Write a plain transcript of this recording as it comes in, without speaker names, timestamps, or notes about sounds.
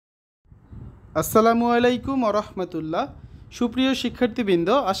আসসালামু আলাইকুম ওরহমতুল্লাহ। সুপ্রিয় শিক্ষার্থীবৃন্দ,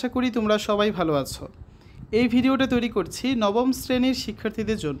 আশা করি তোমরা সবাই ভালো আছো। এই ভিডিওটা তৈরি করছি নবম শ্রেণীর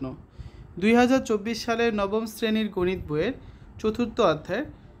শিক্ষার্থীদের জন্য। 2024 সালের নবম শ্রেণীর গণিত বইয়ের চতুর্থ অধ্যায়ের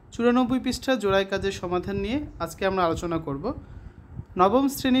 94 পৃষ্ঠা জোড়ায় কাজের সমাধান নিয়ে আজকে আমরা আলোচনা করব। নবম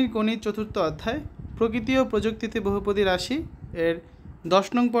শ্রেণীর গণিত চতুর্থ অধ্যায় প্রকৃতি ও প্রযুক্তিতে বহুপদী রাশি এর 10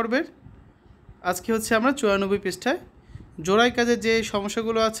 নং পর্বের আজকে হচ্ছে আমরা 94 পৃষ্ঠায় জোড়ায় কাজের যে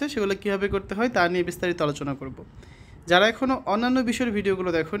সমস্যাগুলো আছে সেগুলো কীভাবে করতে হয় তা নিয়ে বিস্তারিত আলোচনা করব। যারা এখনও অন্যান্য বিষয়ের ভিডিওগুলো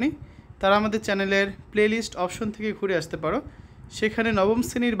দেখোনি তারা আমাদের চ্যানেলের প্লেলিস্ট অপশন থেকে ঘুরে আসতে পারো। সেখানে নবম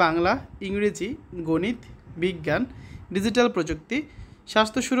শ্রেণীর বাংলা, ইংরেজি, গণিত, বিজ্ঞান, ডিজিটাল প্রযুক্তি,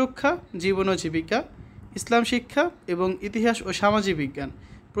 স্বাস্থ্য সুরক্ষা, জীবন ও জীবিকা, ইসলাম শিক্ষা এবং ইতিহাস ও সামাজিক বিজ্ঞান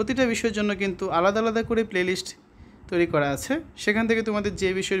প্রতিটা বিষয়ের জন্য কিন্তু আলাদা আলাদা করে প্লেলিস্ট তৈরি করা আছে। সেখান থেকে তোমাদের যে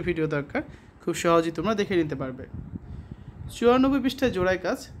বিষয়ের ভিডিও দরকার খুব সহজেই তোমরা দেখে নিতে পারবে। 94 পৃষ্ঠায় জোড়ায়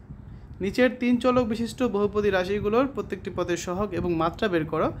কাজ। নিচের 3 চলক বিশিষ্ট বহুপদী রাশিগুলোর প্রত্যেকটি পদের সহগ এবং মাত্রা বের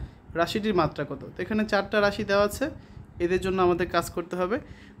করো। রাশিটির মাত্রা কত? তো এখানে 4টা রাশি দেওয়া আছে, এদের জন্য আমাদের কাজ করতে হবে।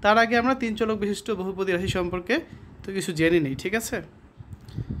 তার আগে আমরা 3 চলক বিশিষ্ট বহুপদী রাশি সম্পর্কে তো কিছু জেনে নিই, ঠিক আছে?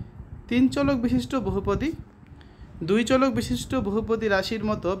 3 চলক বিশিষ্ট বহুপদী। 2 চলক বিশিষ্ট বহুপদী রাশির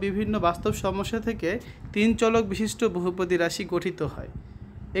মতো বিভিন্ন বাস্তব সমস্যা থেকে 3 চলক বিশিষ্ট বহুপদী রাশি গঠিত হয়।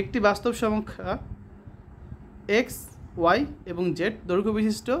 একটি বাস্তব সংখ্যা এক্স, ওয়াই এবং জেড দৈর্ঘ্য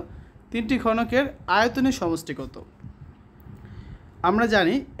বিশিষ্ট 3টি ঘনকের আয়তনের সমষ্টি কত? আমরা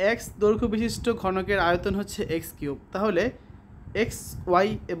জানি এক্স দৈর্ঘ্য বিশিষ্ট ঘনকের আয়তন হচ্ছে এক্স কিউব। তাহলে এক্স, ওয়াই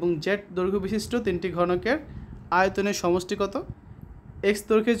এবং জেড দৈর্ঘ্য বিশিষ্ট 3টি ঘনকের আয়তনের সমষ্টি কত? এক্স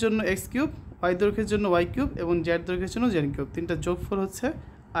দৈর্ঘ্যের জন্য এক্স কিউব, ওয়াই দৈর্ঘ্যের জন্য ওয়াই কিউব এবং জেড দৈর্ঘ্যের জন্য জেড কিউব। 3টা যোগফল হচ্ছে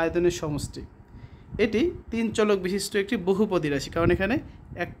আয়তনের সমষ্টি। এটি 3 চলক বিশিষ্ট একটি বহুপদী রাশি, কারণ এখানে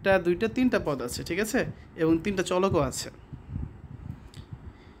 1, 2, 3টা পদ আছে, ঠিক আছে, এবং 3টা চলকও আছে।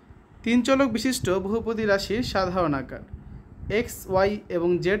 3 চলক বিশিষ্ট বহুপদী রাশির সাধারণ আকার। এক্স, ওয়াই এবং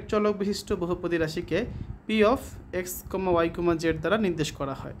জেড চলক বিশিষ্ট বহুপদী রাশিকে P of x, Y, Z দ্বারা নির্দেশ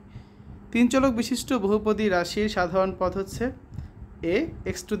করা হয়। 3 চলক বিশিষ্ট বহুপদী রাশির সাধারণ পদ হচ্ছে এ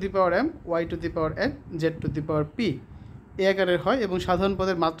x to the power M, Y to the power N, Z to the power P. এ আকারের হয় এবং সাধারণ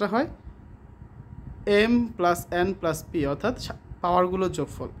পদের মাত্রা হয় M plus N plus P, অর্থাৎ পাওয়ারগুলোর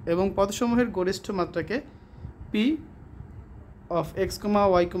যোগফল, এবং পদসমূহের গরিষ্ঠ মাত্রাকে পি অফ এক্স,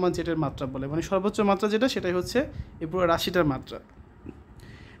 ওয়াই, জেডের মাত্রা বলে। মানে সর্বোচ্চ মাত্রা যেটা সেটাই হচ্ছে এই পুরো রাশিটার মাত্রা।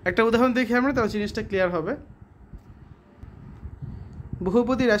 একটা উদাহরণ দেখে আমরা তাহলে জিনিসটা ক্লিয়ার হবে।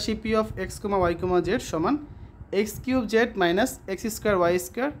 বহুপদী রাশি P of x, Y, Z সমান x cube Z minus x square Y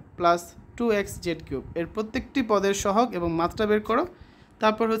square plus 2x Z cube. এর প্রত্যেকটি পদের সহগ এবং মাত্রা বের করো।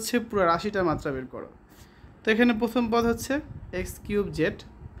 তারপর হচ্ছে পুরো রাশিটার মাত্রা বের করো। তো এখানে প্রথম পদ হচ্ছে x cube Z.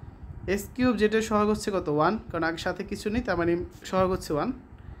 X cube জেডের সহগ হচ্ছে কত? 1, কারণ আগে সাথে কিছু নেই, তার মানে সহগ হচ্ছে 1।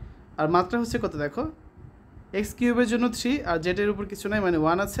 আর মাত্রা হচ্ছে কত দেখো, এক্স কিউবের জন্য 3 আর জেডের উপর কিছু নাই, মানে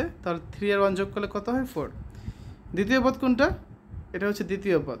 1 আছে, তাহলে 3 আর 1 যোগ করলে কত হয়? 4। দ্বিতীয় পদ কোনটা? এটা হচ্ছে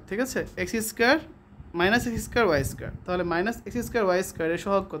দ্বিতীয় পদ, ঠিক আছে, x square minus x square Y square. তাহলে মাইনাস এক্স স্কোয়ার ওয়াই স্কোয়ারের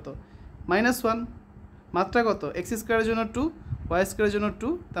সহগ কত? -1। মাত্রা কত? এক্স স্কোয়ারের জন্য 2, ওয়াই স্কোয়ারের জন্য 2,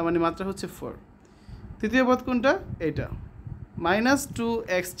 তার মানে মাত্রা হচ্ছে 4। তৃতীয় পদ কোনটা? এইটা,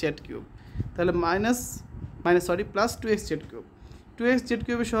 -2x জেড কিউব। তাহলে plus 2x Z cube. 2x Z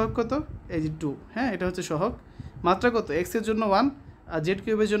কিউবের সহগ কত? এই যে 2, হ্যাঁ, এটা হচ্ছে সহগ। মাত্রা কত? এক্সের জন্য 1 আর জেড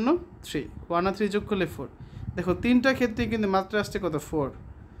কিউবের জন্য 3। 1 আর 3 যোগ করলে 4। দেখো 3টা ক্ষেত্রে কিন্তু মাত্রা আসছে কত? 4।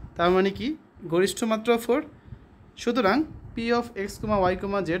 তার মানে কি গরিষ্ঠ মাত্রা 4। সুতরাং P of x, Y,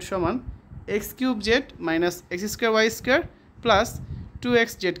 Z সমান x cube Z minus x square Y square plus 2x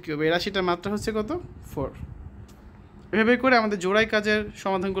Z cube. এই রাশিটার মাত্রা হচ্ছে কত? 4। এভাবে করে আমাদের জোড়াই কাজের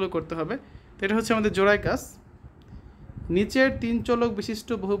সমাধানগুলো করতে হবে। তো এটা হচ্ছে আমাদের জোড়াই কাজ। নিচের 3 চলক বিশিষ্ট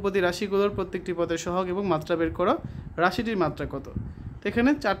বহুপদী রাশিগুলোর প্রত্যেকটি পদের সহগ এবং মাত্রা বের করো। রাশিটির মাত্রা কত? তো এখানে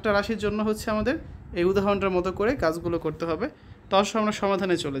 4টা রাশির জন্য হচ্ছে আমাদের এই উদাহরণটার মতো করে কাজগুলো করতে হবে। তো আসলে আমরা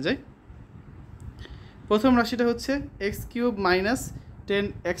সমাধানে চলে যাই। প্রথম রাশিটা হচ্ছে x cube minus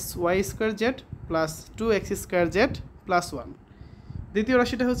 10x Y square Z plus 2x square Z plus 1। দ্বিতীয়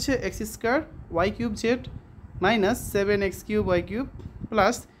রাশিটা হচ্ছে x square Y cube Z minus 7x cube Y cube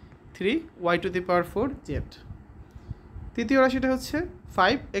plus 3y to the power 4 Z. তৃতীয় রাশিটা হচ্ছে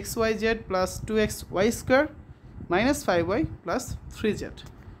 5xy Z plus 2x Y square minus 5y plus 3 Z.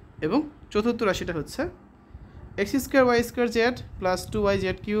 এবং চতুর্থ রাশিটা হচ্ছে x square Y square Z plus 2y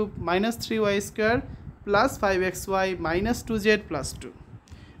Z cube minus 3y square plus 5xy minus 2 Z plus 2।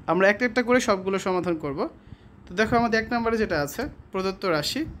 আমরা একটা একটা করে সবগুলো সমাধান করব। তো দেখো আমাদের 1 নম্বরে যেটা আছে প্রদত্ত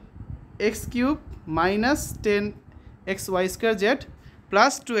রাশি x cube minus 10x Y square Z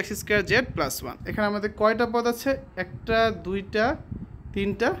plus 2x square Z plus 1। এখানে আমাদের কয়টা পদ আছে? 1, 2,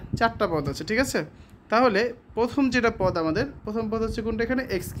 চারটা পদ আছে, ঠিক আছে। তাহলে প্রথম যেটা পদ আমাদের প্রথম পদ হচ্ছে কোনটা এখানে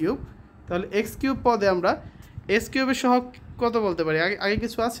এক্স কিউব। তাহলে এক্স কিউব পদে আমরা এস কিউবের সহগ কত বলতে পারি? আগে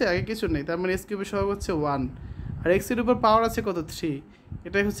কিছু আছে? আগে কিছু নেই, তার মানে এস কিউবের সহগ হচ্ছে 1, আর এক্সের উপর পাওয়ার আছে কত? 3।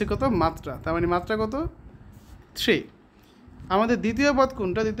 এটাই হচ্ছে কত? মাত্রা। তার মানে মাত্রা কত? 3। আমাদের দ্বিতীয় পদ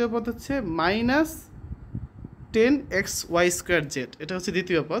কোনটা? দ্বিতীয় পদ হচ্ছে -10xy² এটা হচ্ছে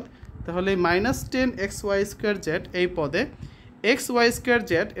দ্বিতীয় পদ। তাহলে -10xy² এই পদে xy²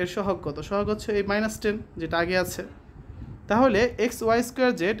 এর সহগ কত? সহগ হচ্ছে এই -10 যেটা আগে আছে। তাহলে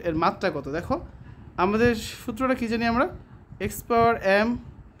xy² এর মাত্রা কত? দেখো আমাদের সূত্রটা কী জানি আমরা, x পাওয়ার m,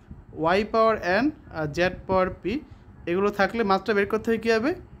 y পাওয়ার n আর z পাওয়ার p, এগুলো থাকলে মাত্রা বের করতে হয় কী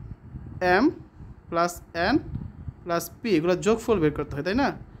হবে? m plus n plus p, এগুলো যোগফল বের করতে হয়, তাই না?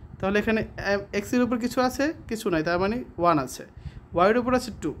 তাহলে এখানে এক্সের উপর কিছু আছে? কিছু নাই, তার মানে 1 আছে। ওয়াইয়ের উপর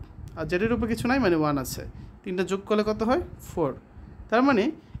আছে 2 আর জেডের উপর কিছু নাই, মানে 1 আছে। তিনটা যোগ করলে কত হয়? 4। তার মানে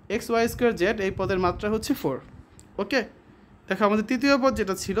xy² এই পদের মাত্রা হচ্ছে 4। ওকে, দেখো আমাদের তৃতীয় পদ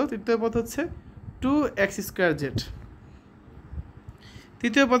যেটা ছিল, তৃতীয় পদ হচ্ছে 2x²।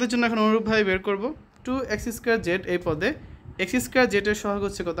 তৃতীয় পদের জন্য এখন অনুরূপভাবে বের করব। 2x² এই পদে x² এর সহগ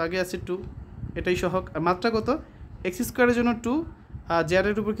হচ্ছে কত? আগে আছে 2, এটাই সহগ। আর মাত্রা কত? x² জন্য 2 আর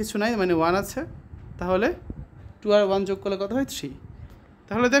জেডের উপর কিছু নাই, মানে 1 আছে। তাহলে 2 আর 1 যোগ করলে কত হয়? 3।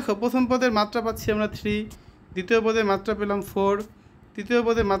 তাহলে দেখো প্রথম পদের মাত্রা পাচ্ছি আমরা 3, দ্বিতীয় পদের মাত্রা পেলাম 4, তৃতীয়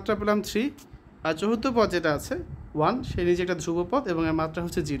পদের মাত্রা পেলাম 3, আর চতুর্থ পদ যেটা আছে 1, সেই নিজে একটা ধ্রুবপদ এবং এর মাত্রা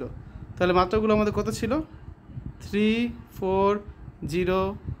হচ্ছে 0। তাহলে মাত্রাগুলো আমাদের কত ছিল? 3, 4, 0,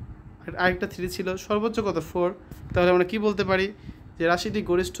 আরেকটা 3 ছিল, সর্বোচ্চ কত? 4। তাহলে আমরা কি বলতে পারি? যে রাশিটি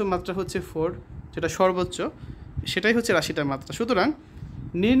গরিষ্ঠ মাত্রা হচ্ছে 4, যেটা সর্বোচ্চ, সেটাই হচ্ছে রাশিটার মাত্রা। সুতরাং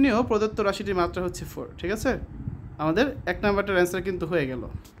নির্ণেয় প্রদত্ত রাশিটির মাত্রা হচ্ছে 4, ঠিক আছে। আমাদের 1 নাম্বারটার অ্যান্সার কিন্তু হয়ে গেল।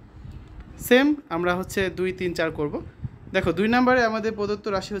 সেম আমরা হচ্ছে 2, 3, 4 করব। দেখো 2 নাম্বারে আমাদের প্রদত্ত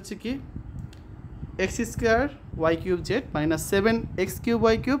রাশি হচ্ছে কি? x² y³ z -7x³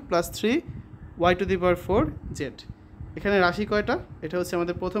 y³ plus 3y⁴z। এখানে রাশি কয়টা? এটা হচ্ছে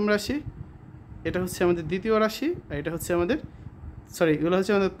আমাদের প্রথম রাশি, এটা হচ্ছে আমাদের দ্বিতীয় রাশি, আর এটা হচ্ছে আমাদের এগুলো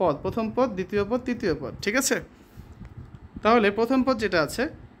হচ্ছে আমাদের পদ, প্রথম পদ, দ্বিতীয় পদ, তৃতীয় পদ, ঠিক আছে। তাহলে প্রথম পদ যেটা আছে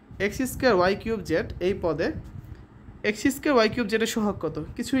x² y³ z, এই পদে x² y³ z এর সহগ কত?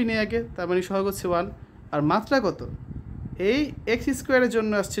 কিছুই নেই আগে, তার মানে সহগ হচ্ছে 1। আর মাত্রা কত? এই x² এর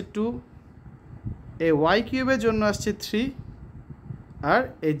জন্য আসছে 2, এই y³ এর জন্য আসছে 3, আর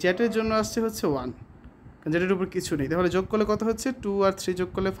এই z এর জন্য আসছে হচ্ছে 1, কারণ জেডের উপর কিছু নেই। তাহলে যোগ করলে কত হচ্ছে? 2 আর 3 যোগ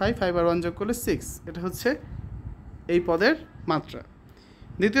করলে 5, 5 আর 1 যোগ করলে 6। এটা হচ্ছে এই পদের মাত্রা।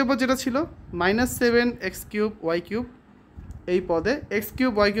 দ্বিতীয় পদ যেটা ছিল -7x³ y³, এই পদে x³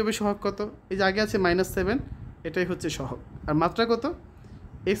 y³ এর সহগ কত? এই যে আগে আছে -7, এটাই হচ্ছে সহগ। আর মাত্রা কত?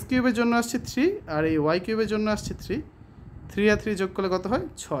 x³ এর জন্য আসছে 3 আর এই y³ এর জন্য আসছে 3, 3 আর 3 যোগ করলে কত হয়?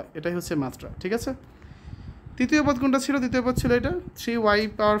 6। এটাই হচ্ছে মাত্রা, ঠিক আছে। তৃতীয় পদ কোনটা ছিল? দ্বিতীয় পদ ছিল এটা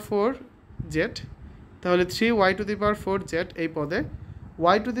 3y⁴z। তাহলে 3y⁴z এই পদে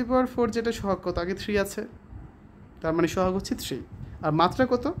y⁴z এর সহগ কত? আগে 3 আছে, তার মানে সহগ হচ্ছে 3। আর মাত্রা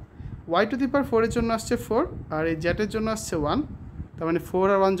কত? y⁴ এর জন্য আসছে 4 আর এই z এর জন্য আসছে 1, তার মানে 4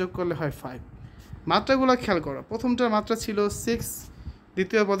 আর 1 যোগ করলে হয় 5। মাত্রাগুলো খেয়াল করো, প্রথমটার মাত্রা ছিল 6,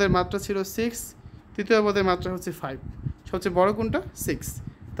 দ্বিতীয় পদের মাত্রা ছিল 6, তৃতীয় পদের মাত্রা হচ্ছে 5। সবচেয়ে বড় কোনটা? 6।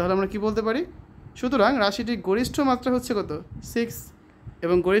 তাহলে আমরা কি বলতে পারি? সুতরাং রাশিটির গরিষ্ঠ মাত্রা হচ্ছে কত? 6,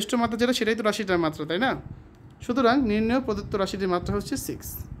 এবং গরিষ্ঠ মাত্রা যেটা সেটাই তো রাশিটার মাত্রা, তাই না? সুতরাং নির্ণেয় প্রদত্ত রাশিটির মাত্রা হচ্ছে 6।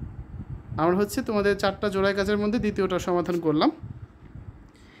 আমরা হচ্ছে তোমাদের 4টা জোড়ায় কাজের মধ্যে দ্বিতীয়টা সমাধান করলাম।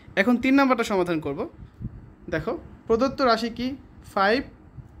 এখন 3 নাম্বারটা সমাধান করব। দেখো প্রদত্ত রাশি কি?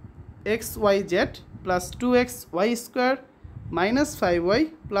 5xyz plus 2xy² -5y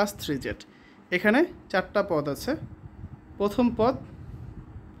plus 3z। এখানে 4টা পদ আছে, প্রথম পদ,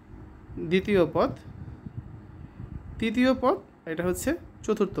 দ্বিতীয় পদ, তৃতীয় পদ, এটা হচ্ছে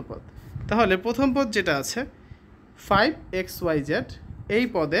চতুর্থ পদ। তাহলে প্রথম পদ যেটা আছে 5xyz, এই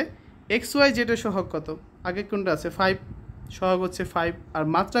পদে xyz এর সহগ কত? আগে কোনটা আছে? 5, সহগ হচ্ছে 5। আর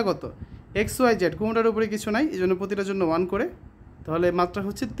মাত্রা কত? xyz কোনটার উপরে কিছু নাই, এই জন্য প্রতিটার জন্য 1 করে, তাহলে মাত্রা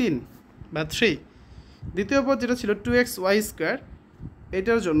হচ্ছে 3 বা 3। দ্বিতীয় পদ যেটা ছিল 2xy²,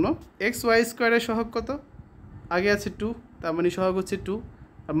 এটার জন্য xy² এর সহগ কত? আগে আছে 2, তার মানে সহগ হচ্ছে 2।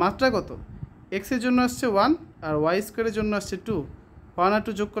 আর মাত্রা কত? x এর জন্য আসছে 1 আর y² এর জন্য আসছে 2, 1 আর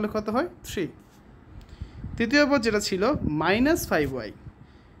 2 যোগ করলে কত হয়? 3। তৃতীয় পদ যেটা ছিল -5y,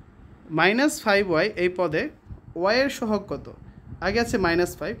 এই পদে y এর সহগ কত? আগে আছে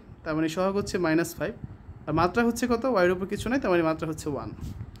 -5, তার মানে সহগ হচ্ছে -5, আর মাত্রা হচ্ছে কত? y এর উপর কিছু নাই, তার মানে মাত্রা হচ্ছে 1।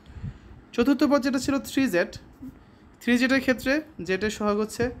 চতুর্থ পদ যেটা ছিল 3z, এর ক্ষেত্রে z এর সহগ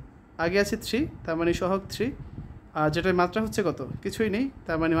হচ্ছে আগে আছে 3, তার মানে সহগ 3, আর যেটার মাত্রা হচ্ছে কত, কিছুই নেই,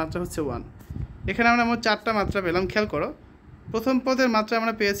 তার মানে মাত্রা হচ্ছে 1। এখানে আমরা মোট 4টা মাত্রা পেলাম। খেয়াল করো, প্রথম পদের মাত্রা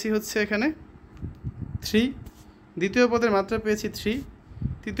আমরা পেয়েছি হচ্ছে এখানে 3, দ্বিতীয় পদের মাত্রা পেয়েছি 3,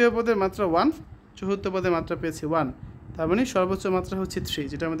 তৃতীয় পদের মাত্রা 1, চতুর্থ পদের মাত্রা পেয়েছি 1, তার মানে সর্বোচ্চ মাত্রা হচ্ছে 3,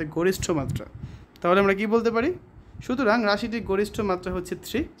 যেটা আমাদের গরিষ্ঠ মাত্রা। তাহলে আমরা কি বলতে পারি, সুতরাং রাশিটির গরিষ্ঠ মাত্রা হচ্ছে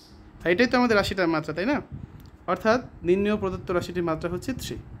 3। এটাই তো আমাদের রাশিটার মাত্রা, তাই না? অর্থাৎ নির্ণেয় প্রদত্ত রাশিটির মাত্রা হচ্ছে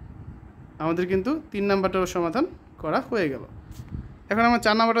 3। আমাদের কিন্তু 3 নাম্বারটারও সমাধান করা হয়ে গেল। এখন আমরা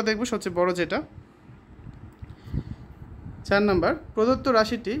 4 নাম্বারটা দেখব, সবচেয়ে বড় যেটা। 4 নাম্বার, প্রদত্ত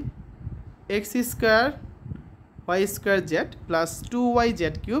রাশিটি x² y² z plus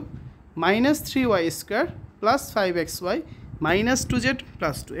 2yz³ minus 3y² plus 5xy minus 2z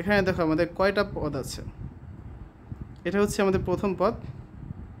plus 2। এখানে দেখো আমাদের কয়টা পদ আছে। এটা হচ্ছে আমাদের প্রথম পদ,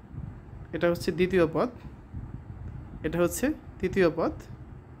 এটা হচ্ছে দ্বিতীয় পদ, এটা হচ্ছে তৃতীয় পদ,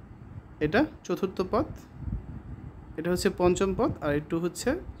 এটা চতুর্থ পদ, এটা হচ্ছে পঞ্চম পদ, আর একটু হচ্ছে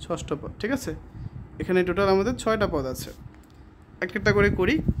ষষ্ঠ পদ। ঠিক আছে, এখানে টোটাল আমাদের 6টা পদ আছে। একটা করে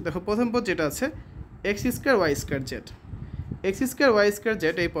করি। দেখো প্রথম পদ যেটা আছে x² y² z, x² y² z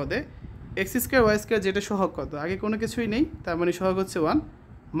এই পদে x² y² z এর সহগ কত? আগে কোনো কিছুই নেই, তার মানে সহগ হচ্ছে 1।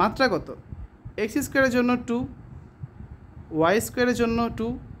 মাত্রা কত? x² এর জন্য 2, y² এর জন্য 2,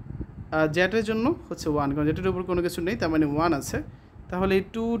 আর z এর জন্য হচ্ছে 1, কারণ জেটের উপর কোনো কিছু নেই, তার মানে 1 আছে। তাহলে এই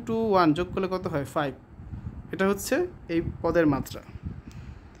 2 2 1 যোগ করলে কত হয়? 5। এটা হচ্ছে এই পদের মাত্রা।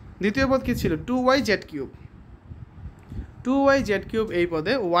 দ্বিতীয় পদ কী ছিল? 2yz³, 2yz³ এই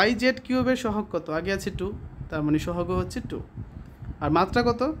পদে yz³ এর সহগ কত? আগে আছে 2, তার মানে সহগও হচ্ছে 2। আর মাত্রা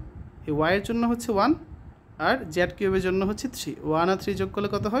কত? এই y এর জন্য হচ্ছে 1 আর z³ এর জন্য হচ্ছে 3। 1 আর 3 যোগ করলে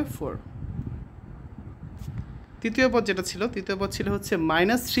কত হয়? 4। তৃতীয় পদ যেটা ছিল, তৃতীয় পদ ছিল হচ্ছে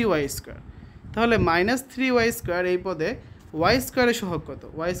 -3y²। তাহলে -3y² এই পদে y² এর সহগ কত?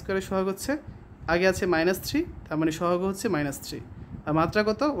 y² এর সহগ হচ্ছে, আগে আছে -3, তার মানে সহগ হচ্ছে -3। আর মাত্রা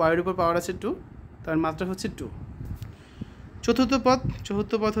কত? y এর উপর পাওয়ার আছে 2, তার মাত্রা হচ্ছে 2।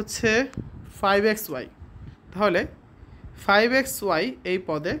 চতুর্থ পদ হচ্ছে 5xy। তাহলে 5xy এই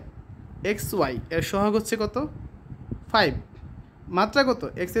পদে xy এর সহগ হচ্ছে কত? 5। মাত্রা কত?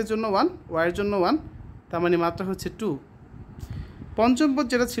 x এর জন্য 1, y এর জন্য 1, তার মানে মাত্রা হচ্ছে 2। পঞ্চম পদ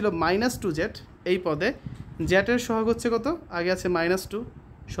যেটা ছিল -2z এই পদে z এর সহগ হচ্ছে কত? আগে আছে -2,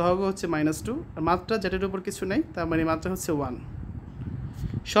 সহগ হচ্ছে -2, আর মাত্রা z এর উপর কিছু নেই, তার মানে মাত্রা হচ্ছে 1।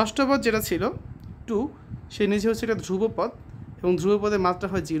 ষষ্ঠ পদ যেটা ছিল 2, সে নিজে হচ্ছে একটা ধ্রুবপদ এবং ধ্রুবপদের মাত্রা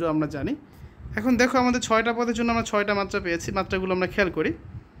হয় 0, আমরা জানি। এখন দেখো আমাদের 6টা পদের জন্য আমরা 6টা মাত্রা পেয়েছি। মাত্রাগুলো আমরা খেয়াল করি।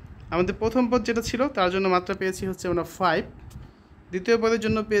 আমাদের প্রথম পদ যেটা ছিল তার জন্য মাত্রা পেয়েছি হচ্ছে আমরা 5, দ্বিতীয় পদের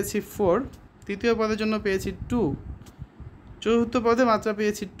জন্য পেয়েছি 4, তৃতীয় পদের জন্য পেয়েছি 2, চতুর্থ পদে মাত্রা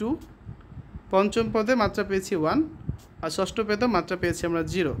পেয়েছি 2, পঞ্চম পদে মাত্রা পেয়েছি 1, আর ষষ্ঠ পদে মাত্রা পেয়েছি আমরা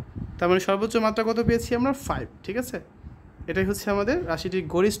 0। তার মানে সর্বোচ্চ মাত্রা কত পেয়েছি আমরা? 5। ঠিক আছে, এটাই হচ্ছে আমাদের রাশিটির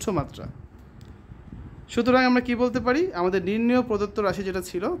গরিষ্ঠ মাত্রা। সুতরাং আমরা কি বলতে পারি? আমাদের নির্ণেয় প্রদত্ত রাশি যেটা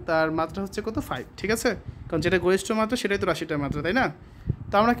ছিল তার মাত্রা হচ্ছে কত? 5। ঠিক আছে, কারণ যেটা গরিষ্ঠ মাত্রা সেটাই তো রাশিটার মাত্রা, তাই না?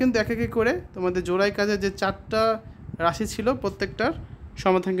 তো আমরা কিন্তু এক এক করে তোমাদের জোড়াই কাজে যে 4টা রাশি ছিল প্রত্যেকটার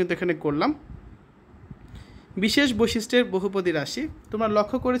সমাধান কিন্তু এখানে করলাম। বিশেষ বৈশিষ্ট্যের বহুপদী রাশি। তোমরা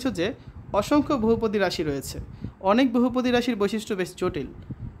লক্ষ্য করেছো যে অসংখ্য বহুপদী রাশি রয়েছে। অনেক বহুপদী রাশির বৈশিষ্ট্য বেশ জটিল।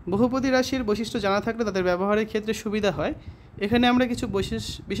 বহুপদী রাশির বৈশিষ্ট্য জানা থাকলে তাদের ব্যবহারের ক্ষেত্রে সুবিধা হয়। এখানে আমরা কিছু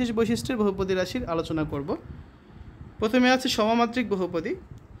বিশেষ বৈশিষ্ট্যের বহুপদী রাশির আলোচনা করব। প্রথমে আছে সমমাত্রিক বহুপদী।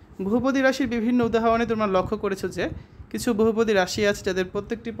 বহুপদী রাশির বিভিন্ন উদাহরণে তোমরা লক্ষ্য করেছো যে কিছু বহুপদী রাশি আছে যাদের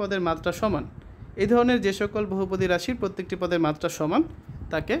প্রত্যেকটি পদের মাত্রা সমান। এই ধরনের যে সকল বহুপদী রাশির প্রত্যেকটি পদের মাত্রা সমান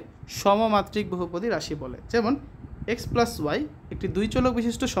তাকে সমমাত্রিক বহুপদী রাশি বলে। যেমন x + y একটি 2 চলক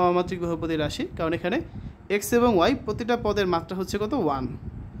বিশিষ্ট সমমাত্রিক বহুপদী রাশি, কারণ এখানে x এবং y প্রতিটা পদের মাত্রা হচ্ছে কত? 1।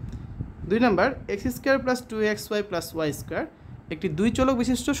 2 নাম্বার x² + 2xy + y² একটি 2 চলক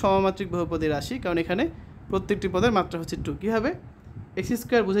বিশিষ্ট সমমাত্রিক বহুপদী রাশি, কারণ এখানে প্রত্যেকটি পদের মাত্রা হচ্ছে 2। কী হবে? x²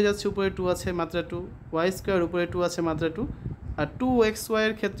 বুঝে যাচ্ছে উপরে 2 আছে, মাত্রা 2, y² উপরে 2 আছে, মাত্রা 2, আর 2xy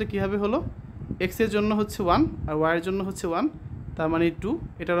এর ক্ষেত্রে কীভাবে হলো? x এর জন্য হচ্ছে 1 আর y এর জন্য হচ্ছে 1, তার মানে 2,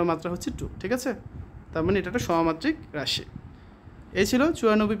 এটারও মাত্রা হচ্ছে 2। ঠিক আছে, তার মানে এটা একটা সমমাত্রিক রাশি। এই ছিল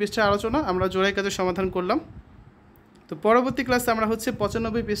 94 পৃষ্ঠার আলোচনা। আমরা জোড়াই কাজের সমাধান করলাম। তো পরবর্তী ক্লাসে আমরা হচ্ছে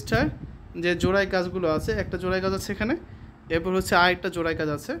 95 পৃষ্ঠার যে জোড়াই কাজগুলো আছে, একটা জোড়াই কাজ আছে এখানে, এরপর হচ্ছে আরেকটা জোড়াই কাজ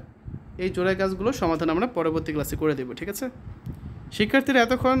আছে। এই জোড়াই কাজগুলো সমাধান আমরা পরবর্তী ক্লাসে করে দেব। ঠিক আছে শিক্ষার্থীরা,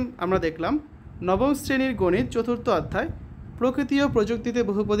 এতক্ষণ আমরা দেখলাম নবম শ্রেণীর গণিত 4র্থ অধ্যায় প্রকৃতি ও প্রযুক্তিতে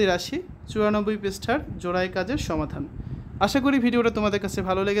বহুপদী রাশি 94 পৃষ্ঠার জোড়াই কাজের সমাধান। আশা করি ভিডিওটা তোমাদের কাছে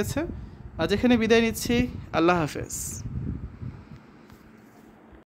ভালো লেগেছে। আজ এখানে বিদায় নিচ্ছি। আল্লাহ হাফেজ।